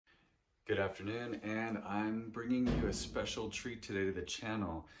Good afternoon, and I'm bringing you a special treat today to the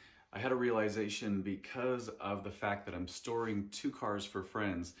channel. I had a realization because of the fact that I'm storing two cars for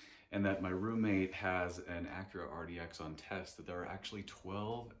friends and that my roommate has an Acura RDX on test, that there are actually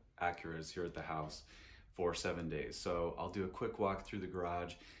 12 Acuras here at the house for 7 days. So I'll do a quick walk through the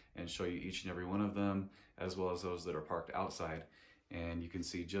garage and show you each and every one of them, as well as those that are parked outside. And you can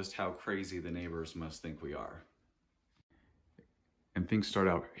see just how crazy the neighbors must think we are. And things start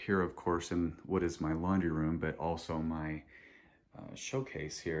out here, of course, in what is my laundry room, but also my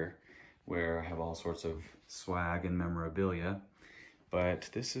showcase here, where I have all sorts of swag and memorabilia. But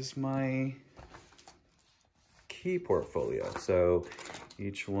this is my key portfolio. So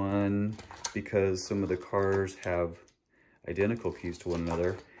each one, because some of the cars have identical keys to one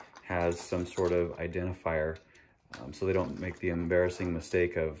another, has some sort of identifier, so they don't make the embarrassing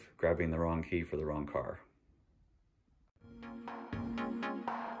mistake of grabbing the wrong key for the wrong car.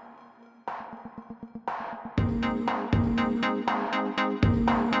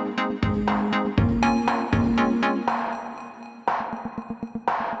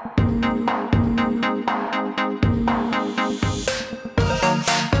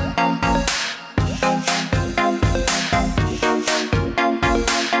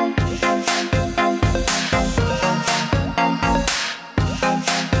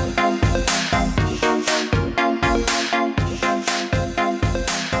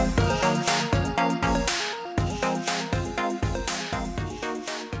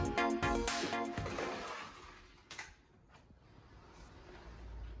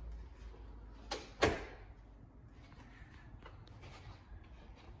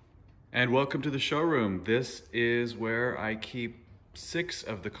 And welcome to the showroom. This is where I keep 6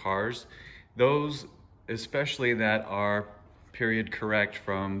 of the cars, those especially that are period correct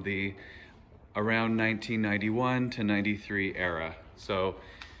from the around 1991 to 93 era. So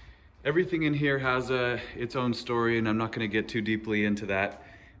everything in here has its own story, and I'm not going to get too deeply into that,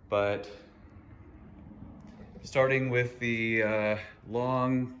 but starting with the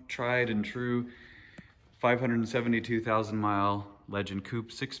long tried and true 572,000 mile Legend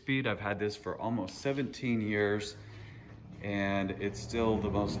Coupe 6-speed. I've had this for almost 17 years and it's still the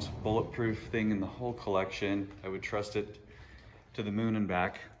most bulletproof thing in the whole collection. I would trust it to the moon and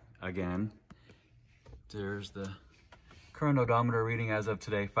back again. There's the current odometer reading as of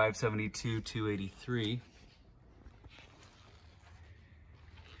today, 572,283.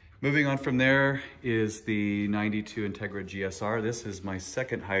 Moving on from there is the 92 Integra GSR. This is my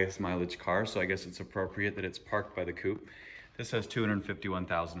second highest mileage car, so I guess it's appropriate that it's parked by the coupe. This has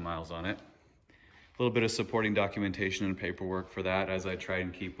 251,000 miles on it. A little bit of supporting documentation and paperwork for that, as I try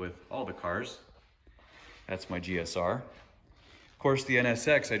and keep with all the cars. That's my GSR. Of course, the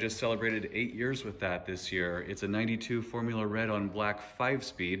NSX, I just celebrated 8 years with that this year. It's a 92 Formula Red on black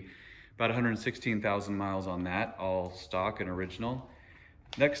 5-speed, about 116,000 miles on that, all stock and original.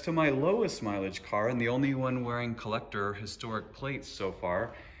 Next to my lowest mileage car, and the only one wearing collector historic plates so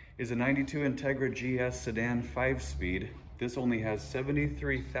far, is a 92 Integra GS sedan 5-speed. This only has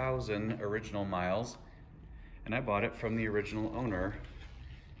 73,000 original miles, and I bought it from the original owner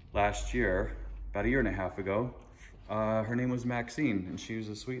last year, about a year and a half ago. Her name was Maxine, and she was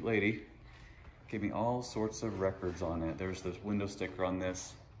a sweet lady. Gave me all sorts of records on it. There's the window sticker on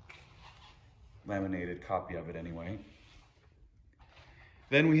this, laminated copy of it anyway.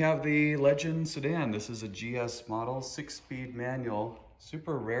 Then we have the Legend sedan. This is a GS model, 6-speed manual,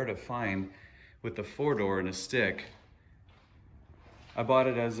 super rare to find with the 4-door and a stick. I bought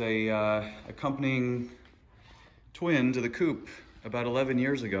it as a accompanying twin to the coupe about 11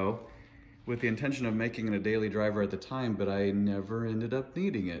 years ago with the intention of making it a daily driver at the time, but I never ended up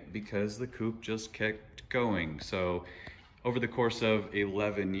needing it because the coupe just kept going. So over the course of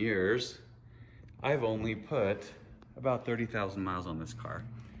 11 years, I've only put about 30,000 miles on this car.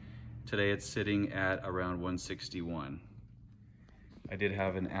 Today it's sitting at around 161. I did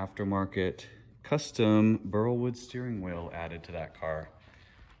have an aftermarket custom Burlwood steering wheel added to that car.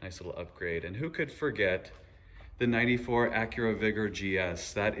 Nice little upgrade. And who could forget the 94 Acura Vigor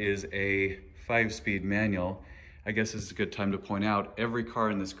GS? That is a 5-speed manual. I guess it's a good time to point out every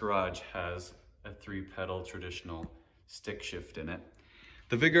car in this garage has a 3-pedal traditional stick shift in it.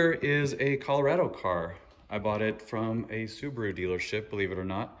 The Vigor is a Colorado car. I bought it from a Subaru dealership, believe it or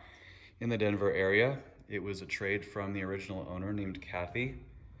not, in the Denver area. It was a trade from the original owner named Kathy,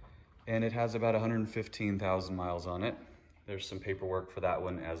 and it has about 115,000 miles on it. There's some paperwork for that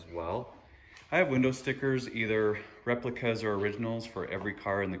one as well. I have window stickers, either replicas or originals, for every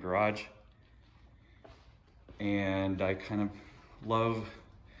car in the garage. And I kind of love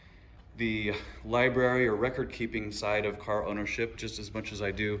the library or record keeping side of car ownership just as much as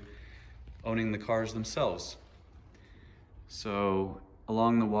I do owning the cars themselves. So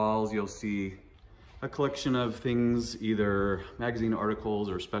along the walls, you'll see a collection of things, either magazine articles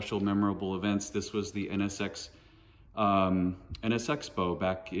or special memorable events. This was the NS Expo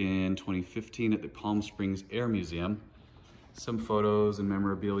back in 2015 at the Palm Springs Air Museum. Some photos and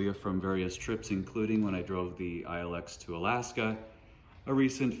memorabilia from various trips, including when I drove the ILX to Alaska, a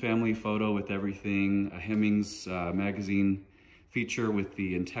recent family photo with everything, a Hemmings magazine feature with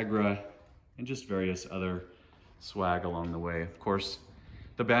the Integra, and just various other swag along the way. Of course,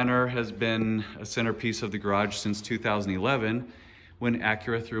 the banner has been a centerpiece of the garage since 2011 when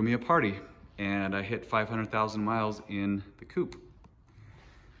Acura threw me a party and I hit 500,000 miles in the coupe.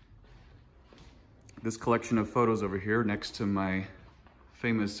 This collection of photos over here next to my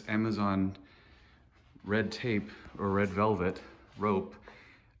famous Amazon red tape or red velvet rope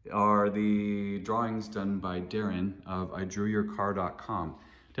are the drawings done by Darren of idrewyourcar.com.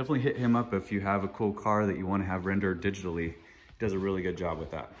 Definitely hit him up if you have a cool car that you want to have rendered digitally. He does a really good job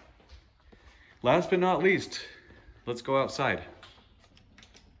with that. Last but not least, let's go outside.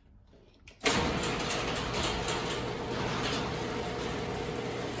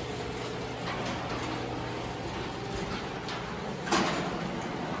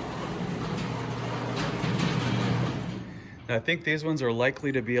 I think these ones are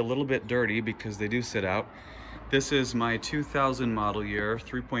likely to be a little bit dirty because they do sit out. This is my 2000 model year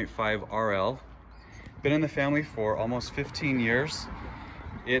 3.5 RL. Been in the family for almost 15 years.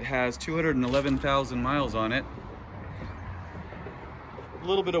 It has 211,000 miles on it. A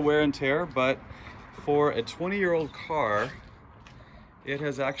little bit of wear and tear, but for a 20-year-old car, it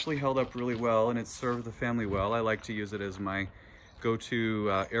has actually held up really well and it's served the family well. I like to use it as my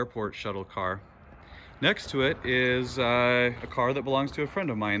go-to airport shuttle car. Next to it is a car that belongs to a friend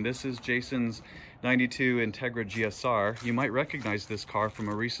of mine. This is Jason's 92 Integra GSR. You might recognize this car from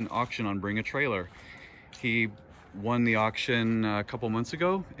a recent auction on Bring a Trailer. He won the auction a couple months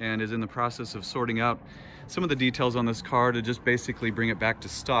ago and is in the process of sorting out some of the details on this car to just basically bring it back to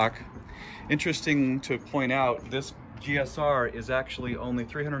stock. Interesting to point out, this GSR is actually only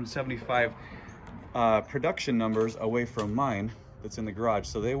 375 production numbers away from mine that's in the garage.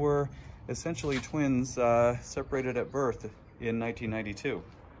 So they were essentially twins separated at birth in 1992.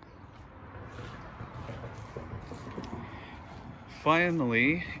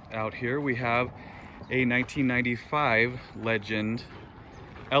 Finally, out here we have a 1995 Legend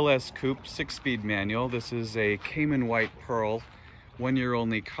LS Coupe 6-speed manual. This is a Cayman White Pearl, 1-year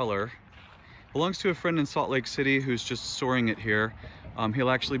only color. Belongs to a friend in Salt Lake City who's just storing it here. He'll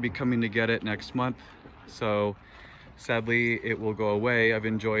actually be coming to get it next month, so sadly it will go away. I've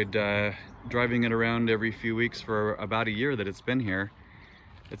enjoyed driving it around every few weeks for about a year that it's been here.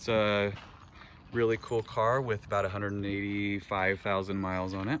 It's a really cool car with about 185,000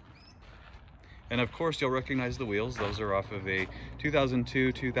 miles on it. And of course you'll recognize the wheels. Those are off of a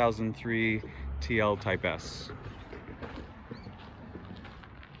 2002-2003 TL Type S.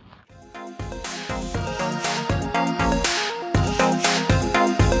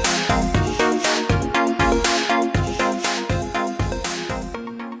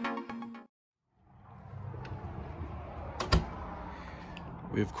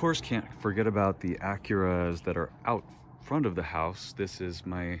 We of course can't forget about the Acuras that are out front of the house. This is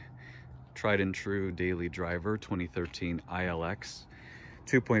my tried and true daily driver, 2013 ILX.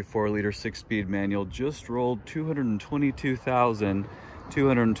 2.4 liter 6-speed manual, just rolled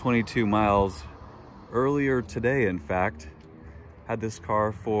 222,222 miles earlier today, in fact. Had this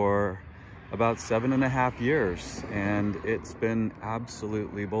car for about 7.5 years and it's been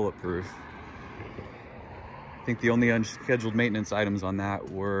absolutely bulletproof. I think the only unscheduled maintenance items on that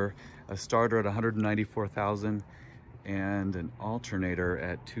were a starter at 194,000 and an alternator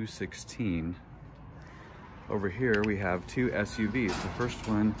at 216. Over here we have two SUVs. The first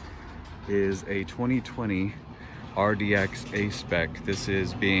one is a 2020 RDX A-Spec. This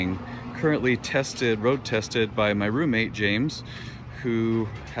is being currently tested, road tested by my roommate James, who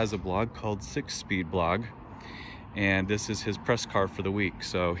has a blog called 6-Speed Blog, and this is his press car for the week.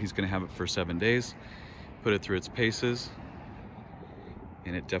 So he's gonna have it for 7 days, put it through its paces,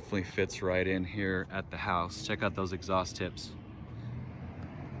 and it definitely fits right in here at the house. Check out those exhaust tips.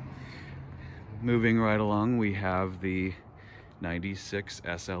 Moving right along, we have the 96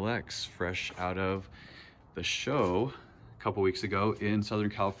 SLX, fresh out of the show a couple weeks ago in Southern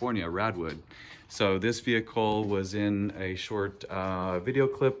California, Radwood. So this vehicle was in a short video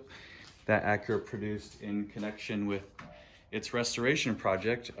clip that Acura produced in connection with its restoration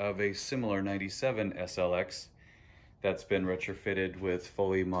project of a similar 97 SLX that's been retrofitted with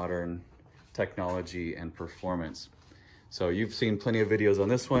fully modern technology and performance. So you've seen plenty of videos on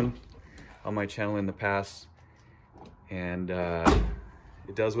this one. on my channel in the past, and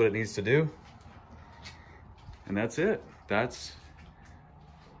it does what it needs to do. And that's it. That's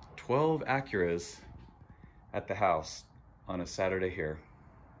 12 Acuras at the house on a Saturday here.